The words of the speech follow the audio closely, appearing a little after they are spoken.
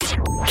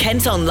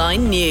Kent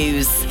Online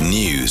News.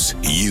 News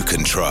you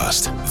can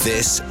trust.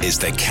 This is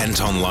the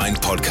Kent Online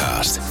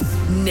Podcast.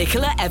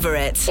 Nicola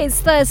Everett. It's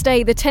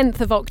Thursday, the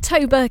 10th of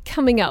October,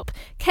 coming up.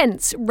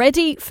 Kent's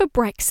ready for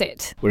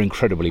Brexit. We're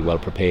incredibly well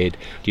prepared.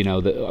 You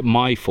know,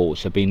 my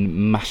force have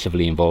been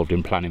massively involved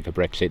in planning for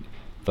Brexit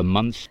for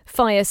months.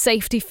 Fire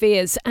safety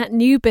fears at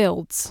new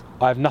builds.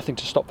 I have nothing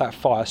to stop that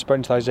fire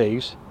spreading to those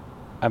eaves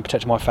and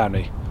protecting my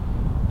family.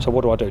 So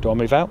what do? Do I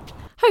move out?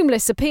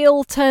 Homeless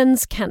appeal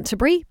turns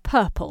Canterbury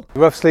purple.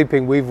 Rough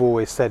sleeping, we've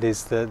always said,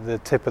 is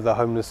the tip of the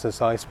homelessness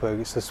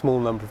iceberg. It's a small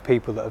number of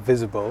people that are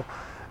visible,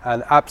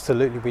 and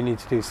absolutely we need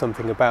to do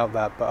something about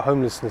that. But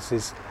homelessness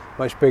is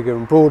much bigger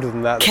and broader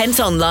than that. Kent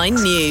Online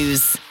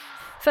News.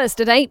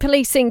 First at 8,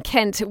 police in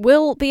Kent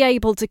will be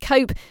able to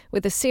cope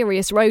with a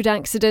serious road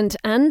accident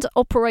and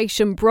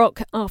Operation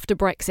Brock after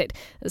Brexit,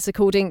 as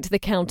according to the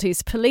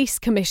county's police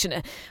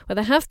commissioner. Well,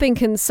 there have been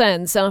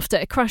concerns after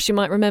a crash, you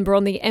might remember,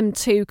 on the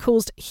M2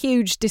 caused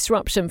huge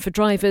disruption for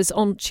drivers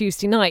on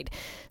Tuesday night.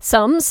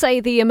 Some say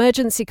the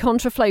emergency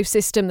contraflow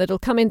system that'll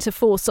come into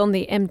force on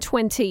the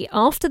M20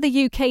 after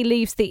the UK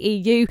leaves the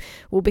EU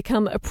will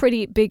become a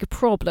pretty big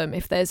problem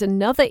if there's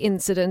another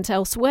incident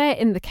elsewhere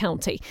in the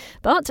county.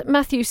 But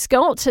Matthew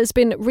Scott has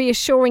been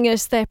reassuring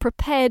us they're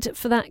prepared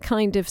for that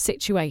kind of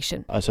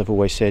situation. As I've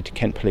always said,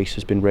 Kent Police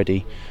has been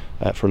ready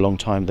for a long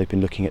time. They've been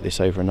looking at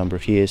this over a number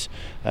of years,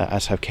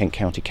 as have Kent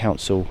County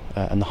Council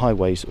and the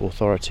Highways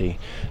Authority.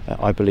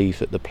 I believe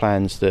that the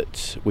plans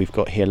that we've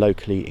got here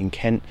locally in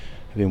Kent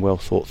have been well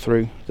thought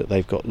through, that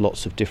they've got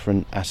lots of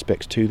different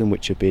aspects to them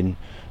which have been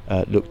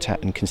looked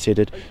at and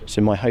considered.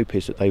 So my hope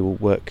is that they will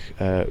work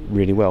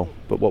really well.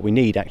 But what we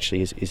need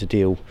actually is a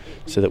deal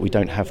so that we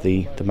don't have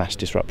the mass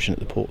disruption at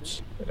the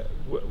ports.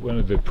 One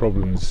of the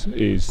problems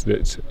is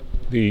that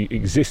the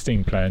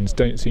existing plans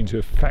don't seem to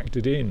have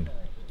factored in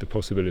the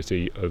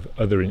possibility of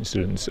other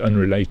incidents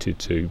unrelated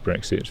to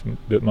Brexit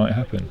that might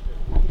happen.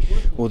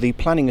 Well, the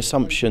planning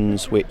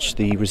assumptions which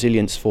the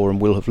Resilience Forum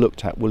will have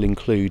looked at will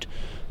include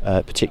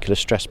particular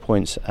stress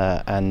points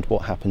and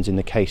what happens in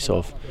the case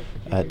of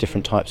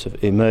different types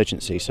of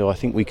emergency. So I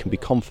think we can be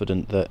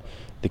confident that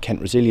the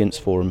Kent Resilience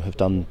Forum have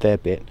done their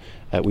bit.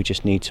 We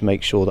just need to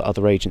make sure that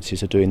other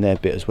agencies are doing their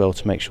bit as well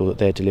to make sure that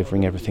they're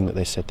delivering everything that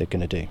they said they're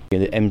going to do.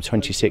 The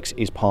M26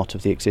 is part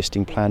of the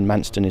existing plan,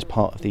 Manston is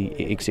part of the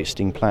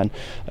existing plan,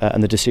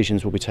 and the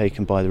decisions will be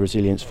taken by the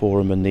Resilience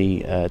Forum and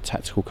the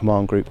Tactical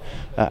Command Group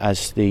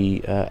as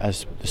the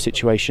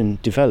situation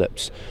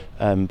develops.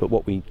 But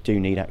what we do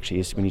need actually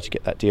is we need to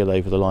get that deal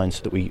over the line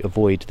so that we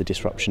avoid the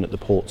disruption at the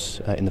ports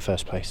in the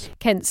first place.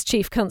 Kent's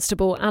Chief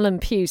Constable Alan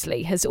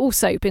Pewsley has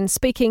also been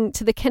speaking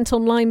to the Kent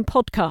Online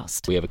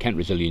podcast. We have a Kent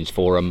Resilience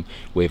Forum,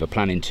 we have a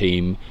planning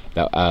team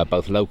that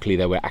both locally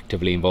that we're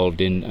actively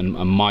involved in, and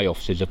my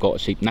officers have got a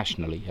seat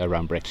nationally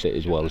around Brexit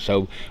as well.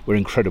 So we're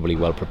incredibly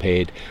well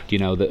prepared. You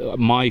know,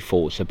 my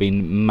force have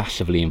been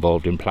massively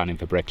involved in planning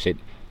for Brexit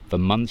for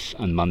months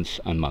and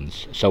months and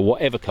months. So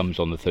whatever comes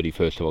on the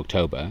 31st of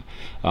October,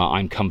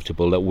 I'm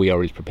comfortable that we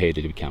are as prepared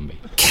as we can be.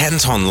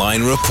 Kent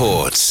Online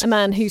reports. A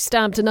man who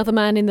stabbed another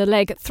man in the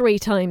leg 3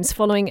 times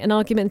following an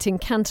argument in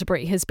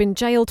Canterbury has been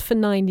jailed for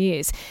 9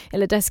 years.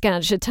 Illa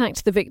Descage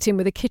attacked the victim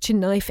with a kitchen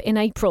knife in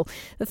April.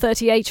 The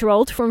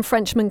 38-year-old from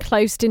Frenchman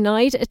Close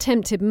denied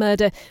attempted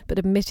murder but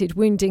admitted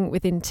wounding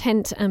with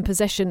intent and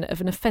possession of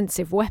an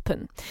offensive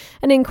weapon.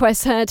 An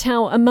inquest heard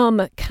how a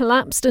mum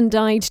collapsed and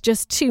died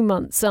just 2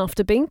 months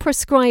after being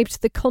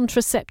prescribed the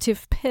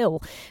contraceptive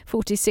pill.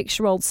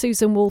 46-year-old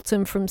Susan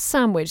Walton from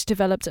Sandwich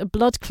developed a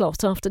blood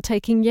clot after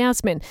taking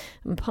Yasmin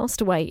and passed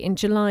away in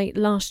July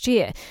last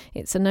year.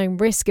 It's a known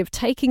risk of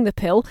taking the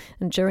pill,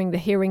 and during the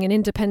hearing an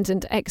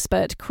independent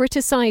expert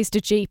criticised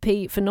a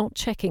GP for not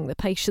checking the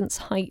patient's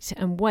height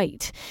and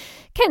weight.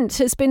 Kent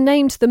has been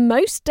named the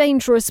most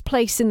dangerous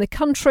place in the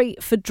country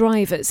for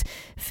drivers.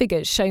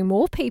 Figures show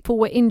more people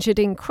were injured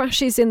in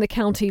crashes in the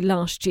county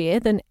last year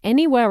than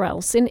anywhere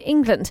else in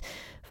England.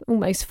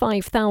 Almost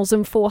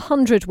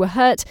 5,400 were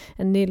hurt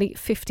and nearly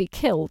 50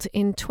 killed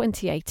in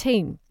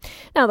 2018.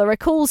 Now, there are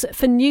calls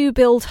for new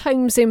build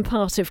homes in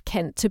part of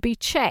Kent to be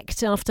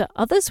checked after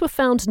others were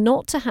found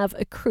not to have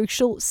a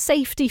crucial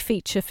safety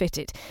feature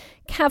fitted.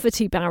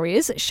 Cavity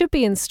barriers should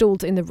be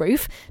installed in the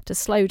roof to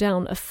slow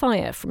down a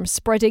fire from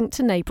spreading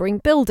to neighbouring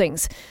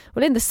buildings.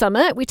 Well, in the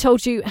summer, we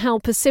told you how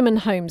Persimmon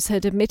Homes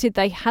had admitted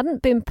they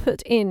hadn't been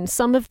put in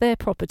some of their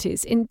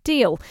properties in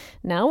Deal.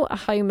 Now, a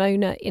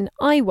homeowner in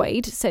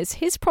Iwade says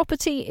his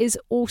property is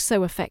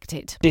also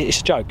affected.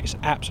 It's a joke. It's an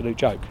absolute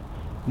joke.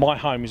 My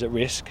home is at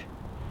risk,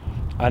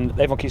 and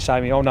everyone keeps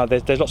saying to me, oh no,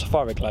 there's lots of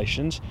fire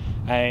regulations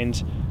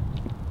and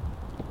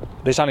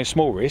there's only a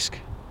small risk.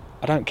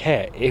 I don't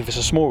care if it's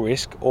a small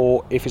risk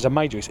or if it's a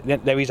major risk.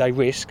 There is a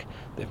risk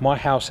that if my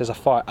house has a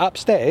fire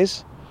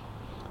upstairs,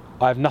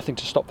 I have nothing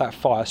to stop that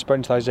fire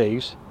spreading to those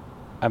eaves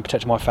and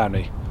protecting my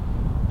family.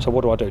 So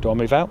what do? Do I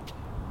move out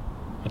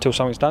until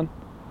something's done?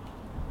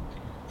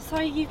 So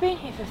you've been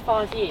here for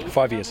 5 years.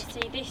 5 years.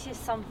 Obviously, this is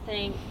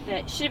something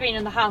that should have been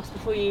in the house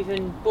before you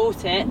even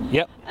bought it.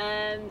 Yep.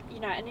 And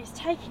it's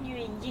taken you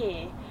a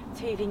year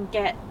to even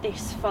get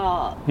this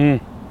far.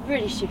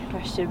 really stupid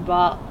question,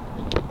 but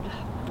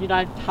you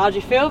know, how do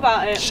you feel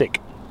about it? Sick,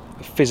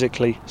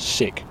 physically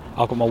sick.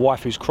 I've got my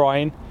wife who's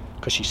crying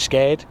because she's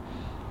scared.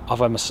 I've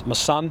had my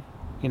son,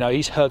 you know,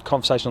 he's heard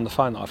conversation on the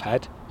phone that I've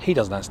had. He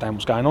doesn't understand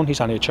what's going on.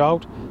 He's only a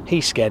child.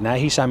 He's scared now.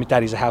 He's saying, my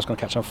daddy's the house going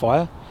to catch on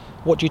fire.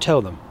 What do you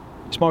tell them?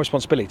 It's my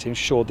responsibility to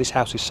ensure this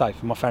house is safe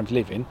for my family to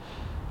live in.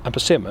 And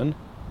Persimmon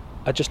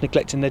are just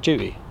neglecting their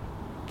duty.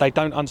 They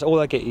don't all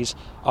they get is,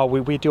 oh,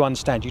 we do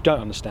understand. You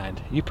don't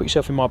understand. You put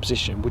yourself in my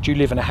position. Would you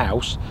live in a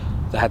house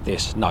that had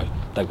this? No,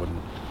 they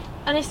wouldn't.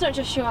 And it's not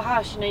just your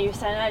house, you know, you were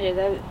saying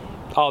earlier,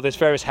 there's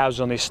various houses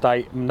on the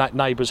estate.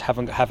 Neighbours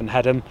haven't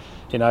had them,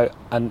 you know,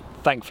 and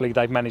thankfully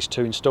they've managed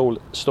to install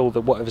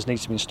whatever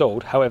needs to be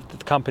installed. However,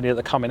 the company that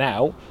are coming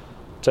out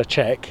to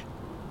check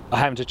are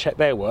having to check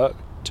their work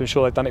to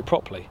ensure they've done it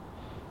properly.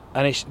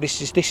 And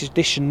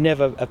this should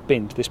never have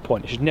been to this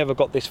point. It should never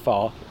got this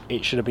far.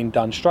 It should have been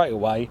done straight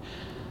away.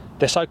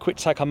 They're so quick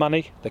to take our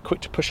money. They're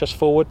quick to push us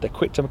forward. They're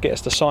quick to get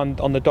us to sign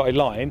on the dotted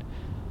line.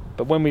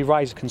 But when we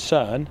raise a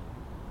concern,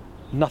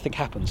 nothing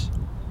happens.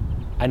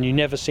 And you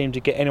never seem to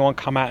get anyone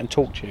come out and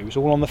talk to you. It's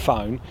all on the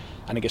phone,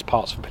 and it gets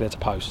parts from pillar to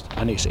post.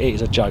 And it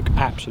is a joke,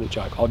 absolute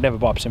joke. I'll never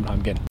buy a Persimmon home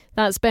again.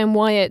 That's Ben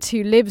Wyatt,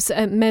 who lives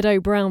at Meadow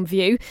Brown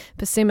View.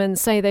 Persimmon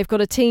say they've got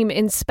a team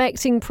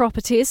inspecting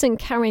properties and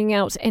carrying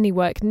out any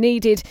work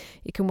needed.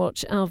 You can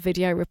watch our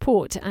video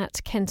report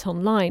at Kent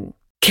Online.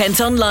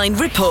 Kent Online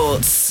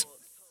reports.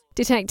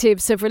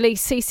 Detectives have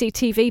released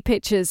CCTV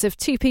pictures of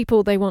two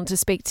people they want to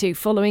speak to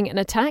following an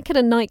attack at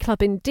a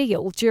nightclub in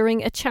Deal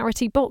during a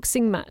charity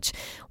boxing match.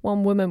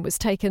 One woman was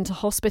taken to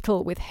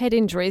hospital with head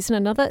injuries and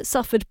another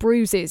suffered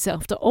bruises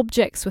after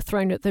objects were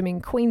thrown at them in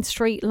Queen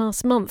Street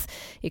last month.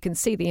 You can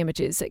see the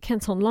images at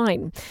Kent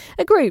Online.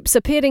 A group's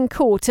appeared in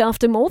court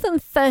after more than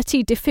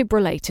 30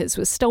 defibrillators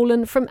were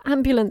stolen from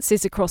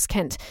ambulances across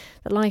Kent.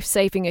 The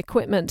life-saving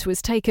equipment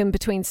was taken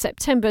between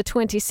September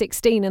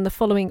 2016 and the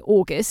following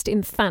August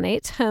in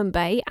Thanet, Herne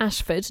Bay,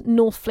 Ashford,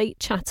 Northfleet,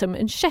 Chatham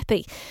and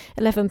Sheppey.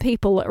 11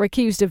 people are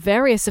accused of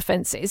various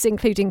offences,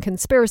 including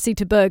conspiracy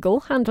to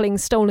burgle, handling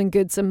stolen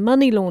goods and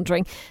money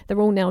laundering. They're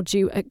all now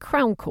due at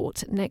Crown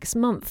Court next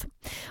month.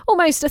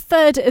 Almost a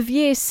third of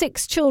Year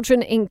 6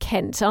 children in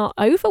Kent are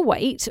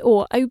overweight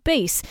or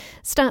obese.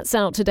 Stats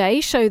out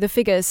today show the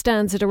figure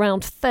stands at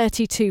around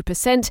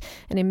 32%,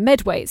 and in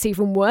Medway it's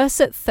even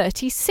worse at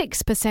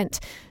 36%.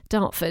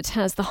 Dartford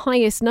has the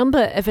highest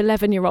number of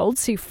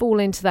 11-year-olds who fall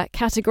into that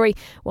category,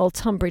 while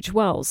Tunbridge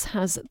Wells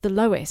has the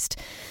lowest.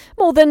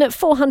 More than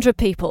 400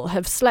 people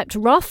have slept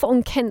rough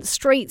on Kent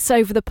streets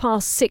over the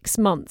past 6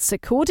 months,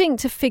 according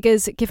to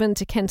figures given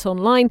to Kent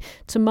Online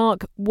to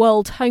mark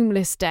World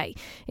Homeless Day.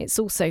 It's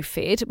also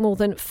feared more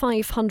than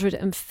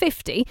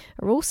 550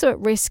 are also at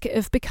risk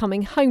of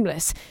becoming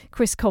homeless.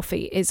 Chris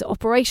Coffey is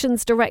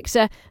Operations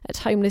Director at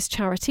homeless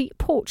charity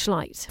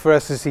Porchlight. For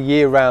us, it's a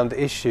year-round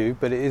issue,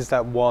 but it is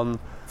that one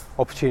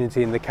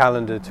opportunity in the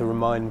calendar to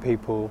remind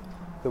people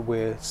that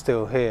we're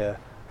still here.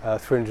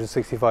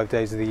 365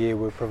 days of the year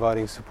we're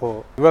providing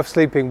support. Rough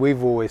sleeping,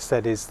 we've always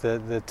said, is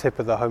the tip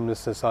of the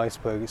homelessness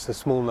iceberg. It's a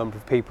small number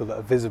of people that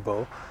are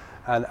visible,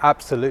 and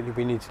absolutely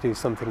we need to do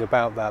something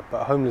about that.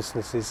 But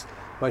homelessness is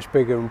much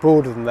bigger and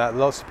broader than that.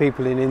 Lots of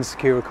people in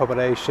insecure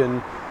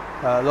accommodation,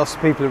 lots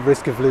of people at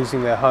risk of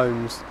losing their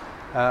homes,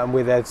 and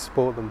we're there to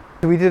support them.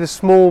 We did a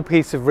small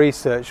piece of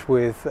research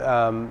with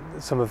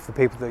some of the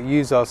people that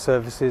use our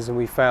services, and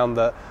we found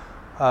that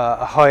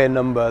a higher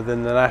number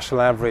than the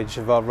national average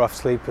of our rough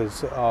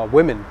sleepers are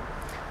women.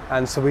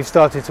 And so we've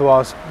started to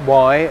ask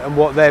why and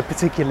what their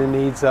particular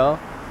needs are,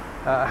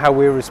 how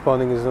we're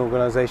responding as an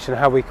organisation,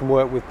 how we can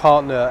work with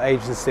partner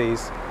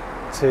agencies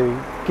to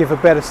give a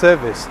better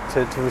service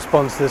to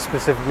respond to the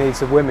specific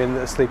needs of women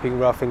that are sleeping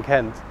rough in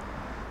Kent.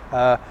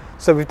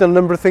 So we've done a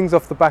number of things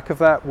off the back of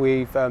that.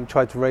 We've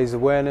tried to raise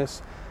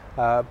awareness,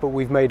 but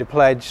we've made a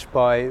pledge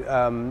by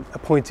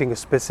appointing a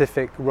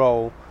specific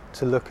role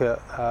to look at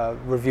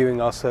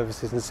reviewing our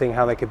services and seeing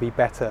how they could be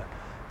better,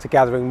 to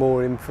gathering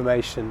more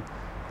information.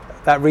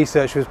 That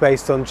research was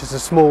based on just a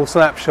small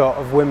snapshot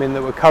of women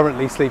that were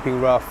currently sleeping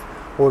rough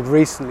or had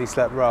recently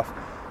slept rough.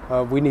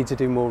 We need to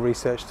do more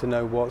research to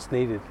know what's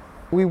needed.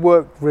 We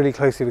work really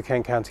closely with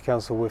Kent County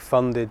Council. We're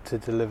funded to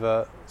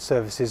deliver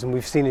services, and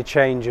we've seen a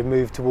change, a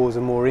move towards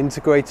a more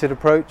integrated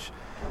approach.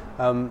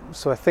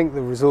 So I think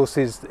the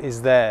resources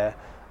is there.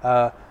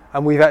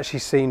 And we've actually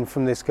seen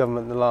from this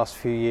government in the last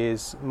few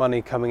years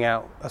money coming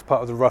out as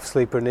part of the Rough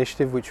Sleeper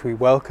Initiative, which we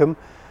welcome.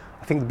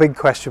 I think the big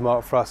question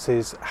mark for us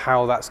is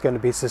how that's going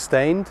to be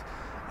sustained,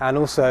 and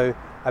also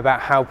about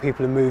how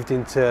people are moved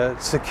into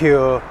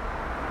secure,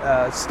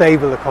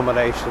 stable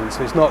accommodation.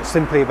 So it's not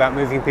simply about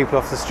moving people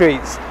off the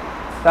streets.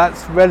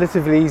 That's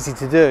relatively easy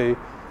to do.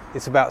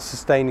 It's about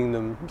sustaining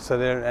them so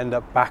they don't end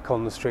up back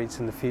on the streets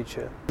in the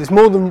future. It's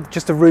more than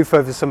just a roof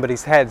over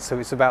somebody's head, so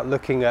it's about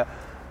looking at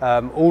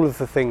all of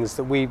the things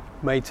that we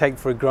may take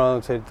for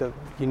granted that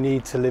you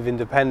need to live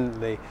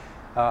independently,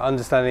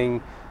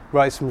 understanding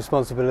rights and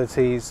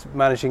responsibilities,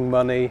 managing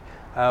money,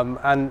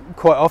 and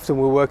quite often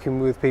we're working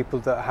with people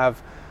that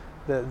have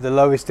the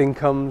lowest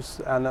incomes,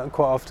 and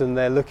quite often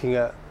they're looking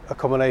at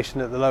accommodation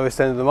at the lowest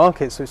end of the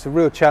market. So it's a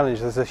real challenge.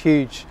 There's a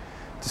huge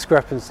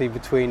discrepancy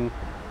between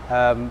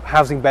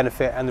housing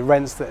benefit and the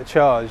rents that are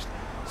charged.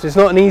 So it's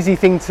not an easy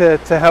thing to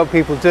help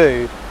people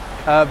do.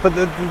 But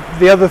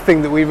the other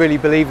thing that we really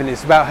believe in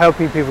is about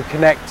helping people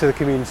connect to the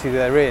community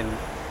they're in.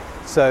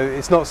 So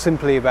it's not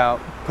simply about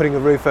putting a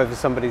roof over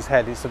somebody's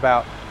head, it's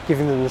about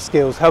giving them the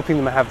skills, helping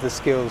them have the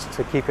skills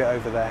to keep it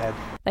over their head.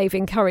 They've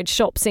encouraged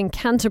shops in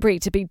Canterbury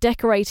to be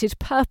decorated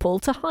purple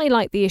to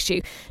highlight the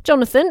issue.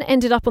 Jonathan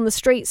ended up on the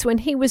streets when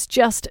he was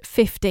just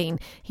 15.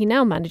 He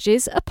now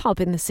manages a pub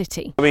in the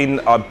city. I mean,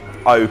 I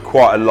owe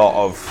quite a lot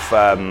of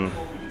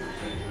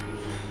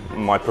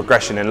my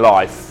progression in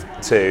life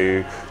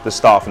to the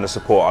staff and the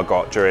support I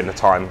got during the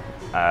time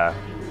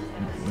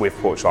with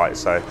Porchlight.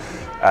 So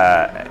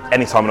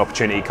anytime an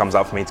opportunity comes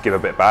up for me to give a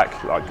bit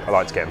back, I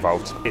like to get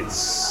involved.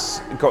 It's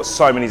got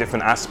so many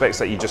different aspects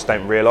that you just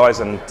don't realise,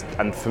 and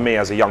for me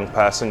as a young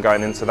person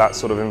going into that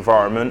sort of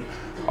environment,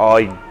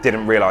 I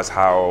didn't realise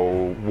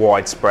how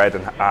widespread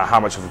and how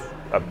much of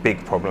a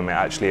big problem it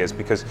actually is,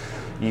 because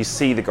you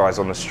see the guys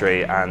on the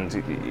street and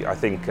I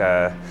think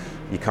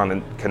you kind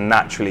of can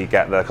naturally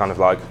get the kind of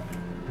like,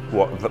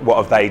 what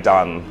have they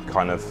done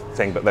kind of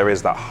thing, but there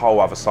is that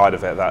whole other side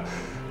of it that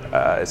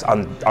it's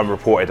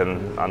unreported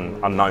and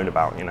unknown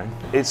about, you know.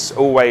 It's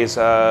always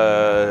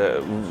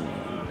a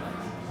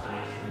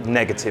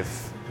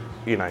negative,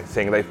 you know,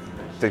 thing. They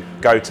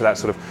go to that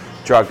sort of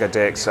drug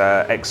addicts,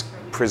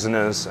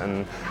 ex-prisoners,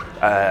 and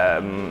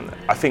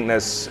I think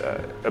there's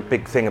a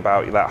big thing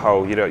about that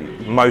whole, you know,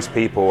 most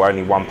people are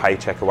only one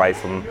paycheck away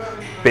from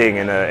being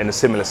in a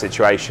similar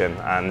situation,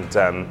 and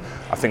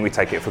I think we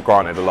take it for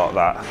granted a lot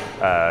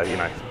that, you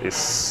know,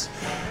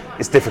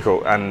 it's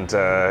difficult, and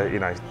you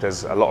know,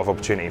 there's a lot of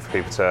opportunity for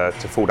people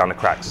to fall down the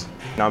cracks.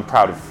 You know, I'm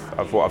proud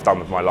of what I've done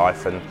with my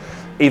life, and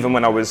even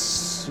when I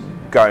was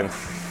going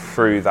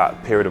through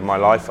that period of my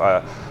life,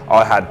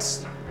 I had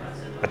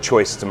a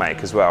choice to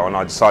make as well, and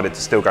I decided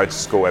to still go to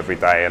school every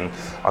day, and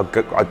I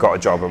got a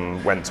job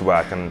and went to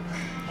work, and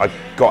I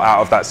got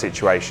out of that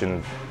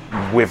situation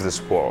with the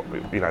support,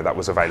 you know, that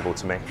was available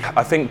to me.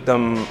 I think the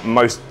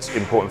most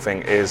important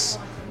thing is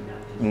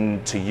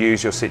to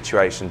use your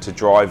situation to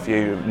drive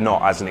you,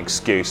 not as an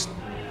excuse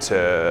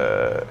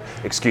to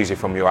excuse you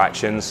from your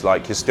actions.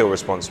 Like, you're still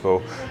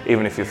responsible,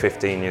 even if you're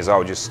 15 years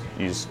old.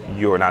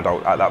 You're an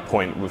adult at that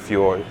point. If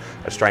you're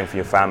estranged from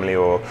your family,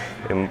 or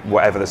in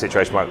whatever the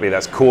situation might be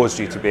that's caused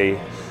you to be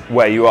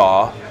where you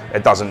are,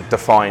 it doesn't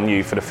define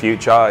you for the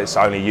future. It's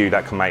only you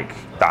that can make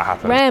that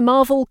happen. Rare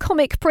Marvel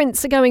comic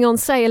prints are going on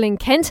sale in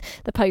Kent.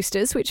 The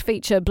posters, which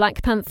feature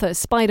Black Panther,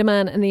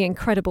 Spider-Man and the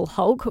Incredible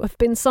Hulk, have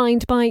been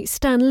signed by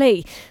Stan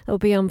Lee. They'll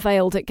be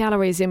unveiled at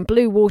galleries in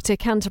Bluewater,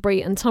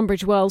 Canterbury and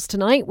Tunbridge Wells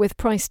tonight, with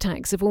price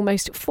tags of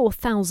almost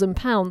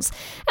 £4,000.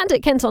 And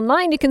at Kent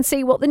Online you can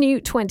see what the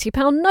new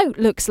 £20 note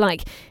looks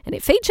like. And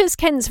it features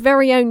Kent's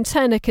very own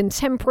Turner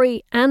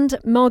Contemporary and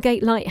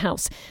Margate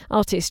Lighthouse.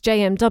 Artist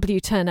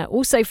JMW Turner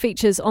also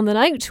features on the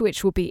note,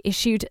 which will be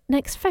issued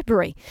next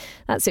February.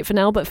 That's it for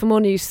now, but for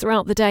more news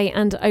throughout the day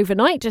and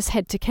overnight, just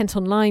head to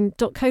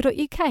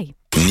kentonline.co.uk.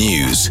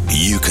 News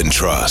you can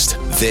trust.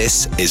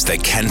 This is the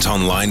Kent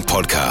Online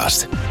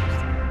Podcast.